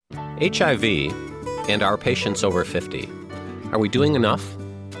HIV and our patients over 50. Are we doing enough?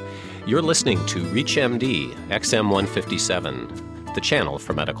 You're listening to ReachMD XM157, the channel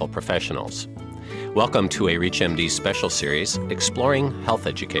for medical professionals. Welcome to a ReachMD special series exploring health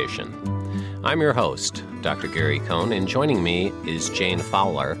education. I'm your host, Dr. Gary Cohn, and joining me is Jane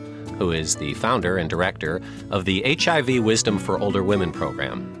Fowler, who is the founder and director of the HIV Wisdom for Older Women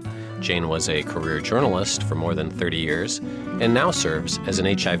program. Jane was a career journalist for more than 30 years and now serves as an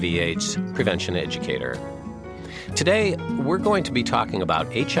HIV/AIDS prevention educator. Today, we're going to be talking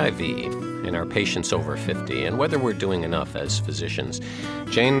about HIV in our patients over 50 and whether we're doing enough as physicians.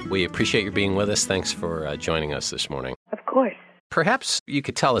 Jane, we appreciate you being with us. Thanks for joining us this morning. Of course. Perhaps you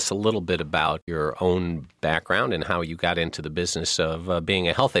could tell us a little bit about your own background and how you got into the business of being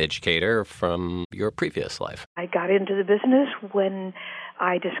a health educator from your previous life. I got into the business when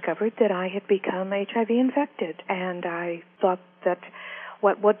I discovered that I had become HIV infected, and I thought that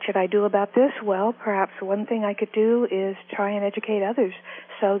what should I do about this? Well, perhaps one thing I could do is try and educate others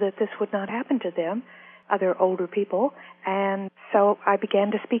so that this would not happen to them, other older people, and so I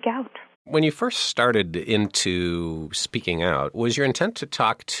began to speak out. When you first started into speaking out, was your intent to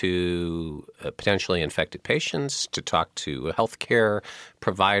talk to potentially infected patients, to talk to healthcare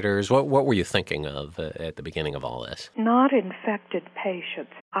providers? What were you thinking of at the beginning of all this? Not infected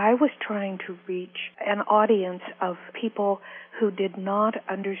patients. I was trying to reach an audience of people who did not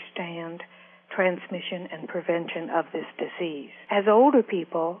understand transmission and prevention of this disease. As older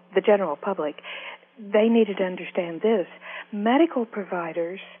people, the general public, they needed to understand this. Medical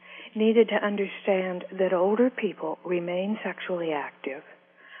providers needed to understand that older people remain sexually active,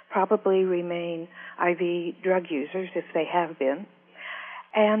 probably remain IV drug users if they have been,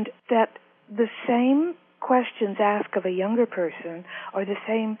 and that the same questions asked of a younger person or the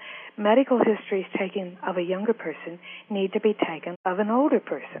same medical histories taken of a younger person need to be taken of an older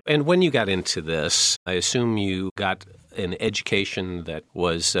person. And when you got into this, I assume you got an education that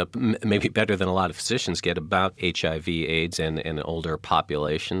was maybe better than a lot of physicians get about HIV, AIDS, and older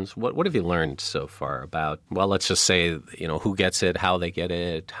populations. What have you learned so far about, well, let's just say, who gets it, how they get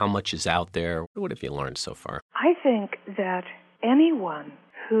it, how much is out there? What have you learned so far? I think that anyone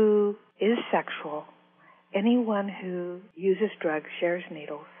who is sexual, anyone who uses drugs, shares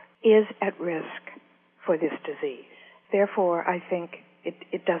needles, is at risk for this disease. Therefore, I think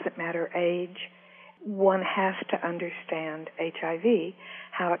it doesn't matter age. One has to understand HIV,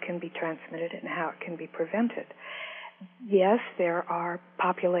 how it can be transmitted and how it can be prevented. Yes, there are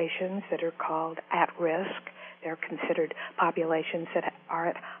populations that are called at risk. They're considered populations that are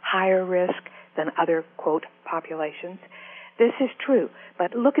at higher risk than other, quote, populations. This is true,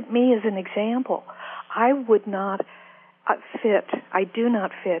 but look at me as an example. I do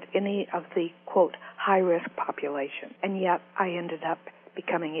not fit any of the, quote, high-risk population, and yet I ended up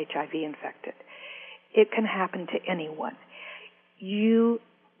becoming HIV infected. It can happen to anyone. You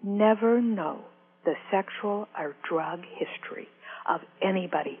never know the sexual or drug history of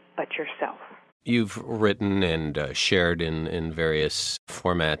anybody but yourself. You've written and shared in various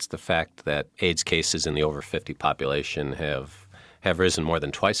formats the fact that AIDS cases in the over 50 population have risen more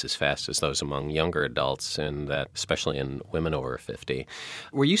than twice as fast as those among younger adults, and that especially in women over 50.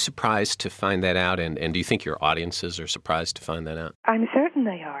 Were you surprised to find that out, and do you think your audiences are surprised to find that out? I'm certain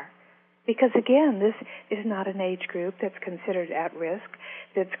they are. Because, again, this is not an age group that's considered at risk,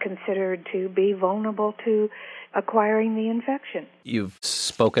 that's considered to be vulnerable to acquiring the infection. You've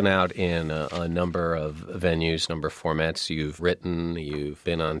spoken out in a number of venues, number of formats. You've written, you've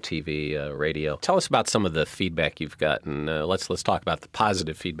been on TV, radio. Tell us about some of the feedback you've gotten. Let's talk about the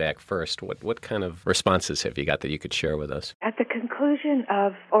positive feedback first. What kind of responses have you got that you could share with us? At the conclusion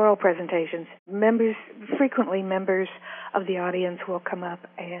of oral presentations, frequently members of the audience will come up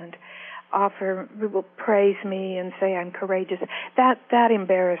and will praise me and say I'm courageous. That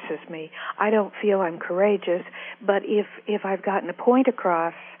embarrasses me. I don't feel I'm courageous, but if I've gotten a point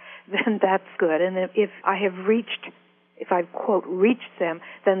across, then that's good. And if I've, quote, reached them,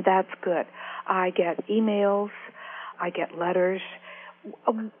 then that's good. I get emails, I get letters.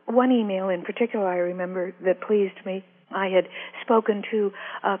 One email in particular I remember that pleased me. I had spoken to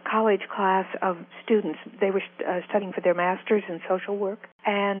a college class of students. They were studying for their master's in social work.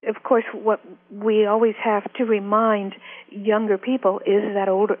 And, of course, what we always have to remind younger people is that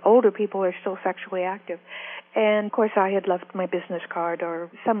older people are still sexually active. And, of course, I had left my business card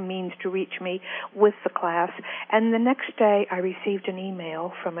or some means to reach me with the class. And the next day I received an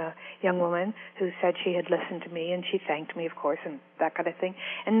email from a young woman who said she had listened to me, and she thanked me, of course, and that kind of thing.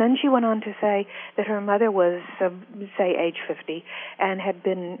 And then she went on to say that her mother was, say, age 50, and had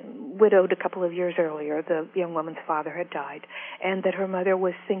been widowed a couple of years earlier. The young woman's father had died, and that her mother mother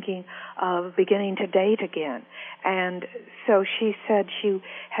was thinking of beginning to date again. And so she said she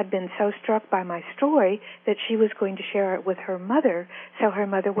had been so struck by my story that she was going to share it with her mother so her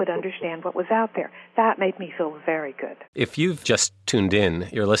mother would understand what was out there. That made me feel very good. If you've just tuned in,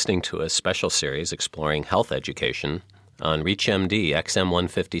 you're listening to a special series exploring health education on ReachMD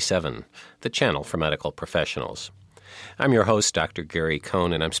XM157, the channel for medical professionals. I'm your host, Dr. Gary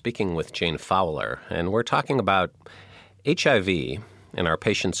Cohn, and I'm speaking with Jane Fowler, and we're talking about HIV in our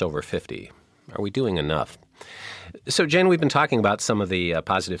patients over 50. Are we doing enough? So, Jane, we've been talking about some of the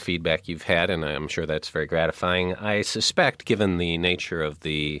positive feedback you've had, and I'm sure that's very gratifying. I suspect, given the nature of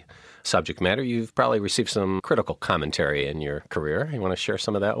the subject matter, you've probably received some critical commentary in your career. You want to share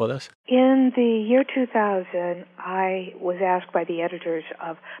some of that with us? In the year 2000, I was asked by the editors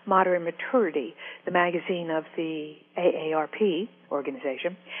of Modern Maturity, the magazine of the AARP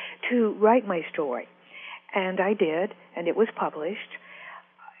organization, to write my story. And I did, and it was published.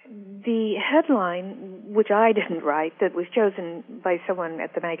 The headline, which I didn't write, that was chosen by someone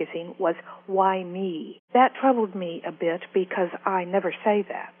at the magazine, was "Why Me?" That troubled me a bit because I never say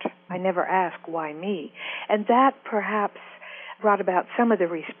that. I never ask why me. And that perhaps brought about some of the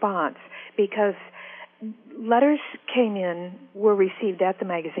response because letters were received at the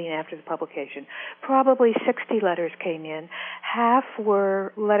magazine after the publication. Probably 60 letters came in. Half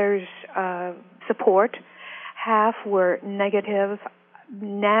were letters of support, half were negative,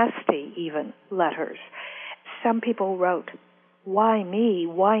 nasty even letters. Some people wrote, "Why me?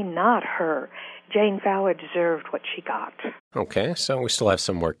 Why not her? Jane Fowler deserved what she got." Okay, so we still have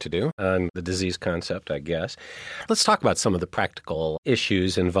some work to do on the disease concept, I guess. Let's talk about some of the practical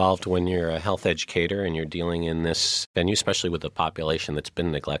issues involved when you're a health educator and you're dealing in this venue, especially with a population that's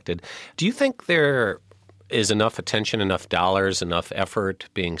been neglected. Do you think there is enough attention, enough dollars, enough effort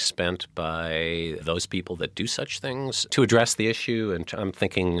being spent by those people that do such things to address the issue? And I'm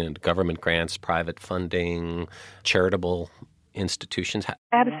thinking government grants, private funding, charitable institutions.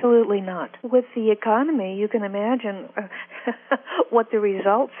 Absolutely not. With the economy, you can imagine what the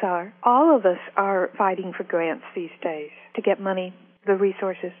results are. All of us are fighting for grants these days to get money, the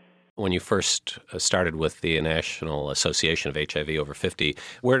resources. When you first started with the National Association of HIV Over 50,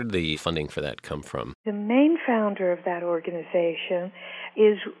 where did the funding for that come from? The main founder of that organization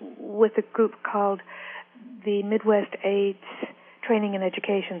is with a group called the Midwest AIDS Training and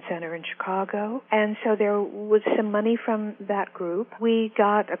Education Center in Chicago. And so there was some money from that group. We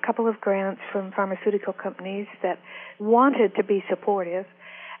got a couple of grants from pharmaceutical companies that wanted to be supportive.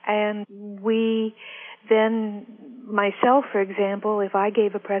 And we then, myself, for example, if I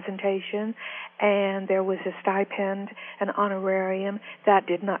gave a presentation and there was a stipend, an honorarium, that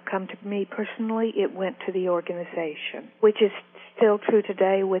did not come to me personally. It went to the organization, which is still true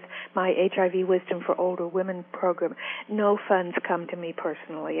today with my HIV Wisdom for Older Women program. No funds come to me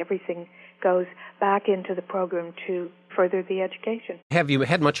personally. Everything goes back into the program to further the education. Have you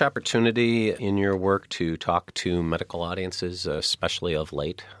had much opportunity in your work to talk to medical audiences, especially of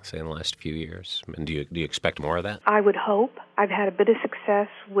late, say in the last few years? And do you expect more of that? I would hope. I've had a bit of success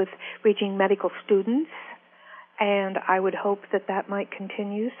with reaching medical students, and I would hope that that might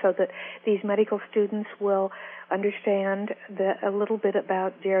continue so that these medical students will understand a little bit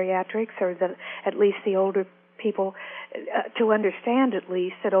about geriatrics, or that at least the older people, to understand at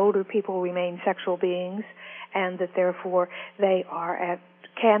least that older people remain sexual beings and that therefore they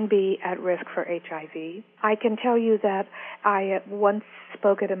can be at risk for HIV. I can tell you that I once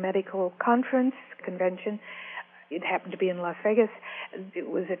spoke at a medical convention. It happened to be in Las Vegas. It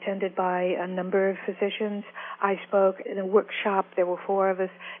was attended by a number of physicians. I spoke in a workshop. There were 4 of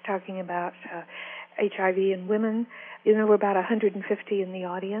us talking about HIV in women. There were about 150 in the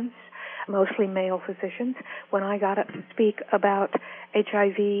audience, mostly male physicians. When I got up to speak about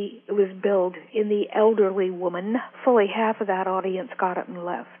HIV, it was billed in the elderly woman. Fully half of that audience got up and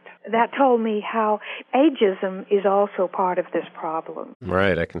left. That told me how ageism is also part of this problem.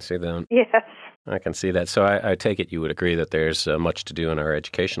 Right, I can see that. Yes. I can see that. So I take it you would agree that there's much to do in our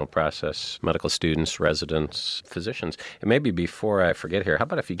educational process, medical students, residents, physicians. And maybe before I forget here, how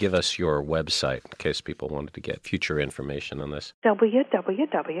about if you give us your website in case people wanted to get future information on this?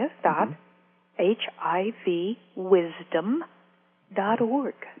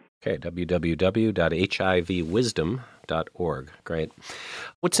 www.hivwisdom.org. Okay, www.hivwisdom.org. Great.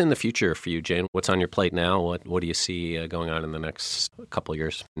 What's in the future for you, Jane? What's on your plate now? What do you see going on in the next couple of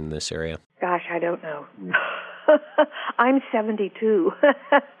years in this area? Gosh, I don't know. I'm 72,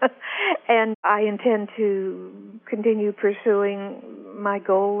 and I intend to continue pursuing my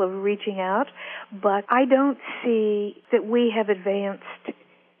goal of reaching out, but I don't see that we have advanced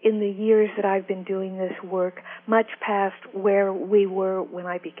in the years that I've been doing this work, much past where we were when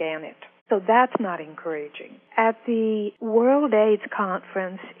I began it. So that's not encouraging. At the World AIDS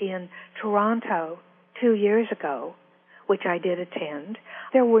Conference in Toronto 2 years ago, which I did attend,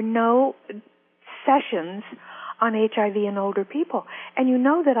 there were no sessions on HIV in older people. And you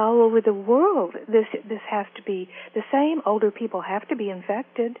know that all over the world this has to be the same. Older people have to be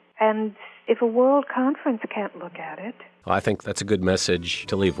infected. And if a world conference can't look at it. Well, I think that's a good message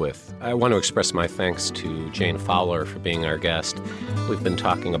to leave with. I want to express my thanks to Jane Fowler for being our guest. We've been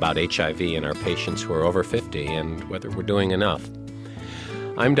talking about HIV in our patients who are over 50 and whether we're doing enough.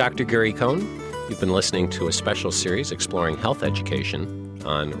 I'm Dr. Gary Cohn. You've been listening to a special series exploring health education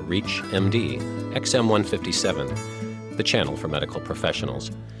on ReachMD, XM157, the channel for medical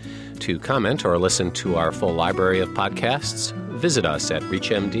professionals. To comment or listen to our full library of podcasts, visit us at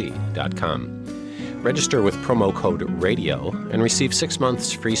reachmd.com. Register with promo code RADIO and receive 6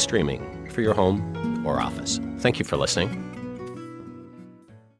 months free streaming for your home or office. Thank you for listening.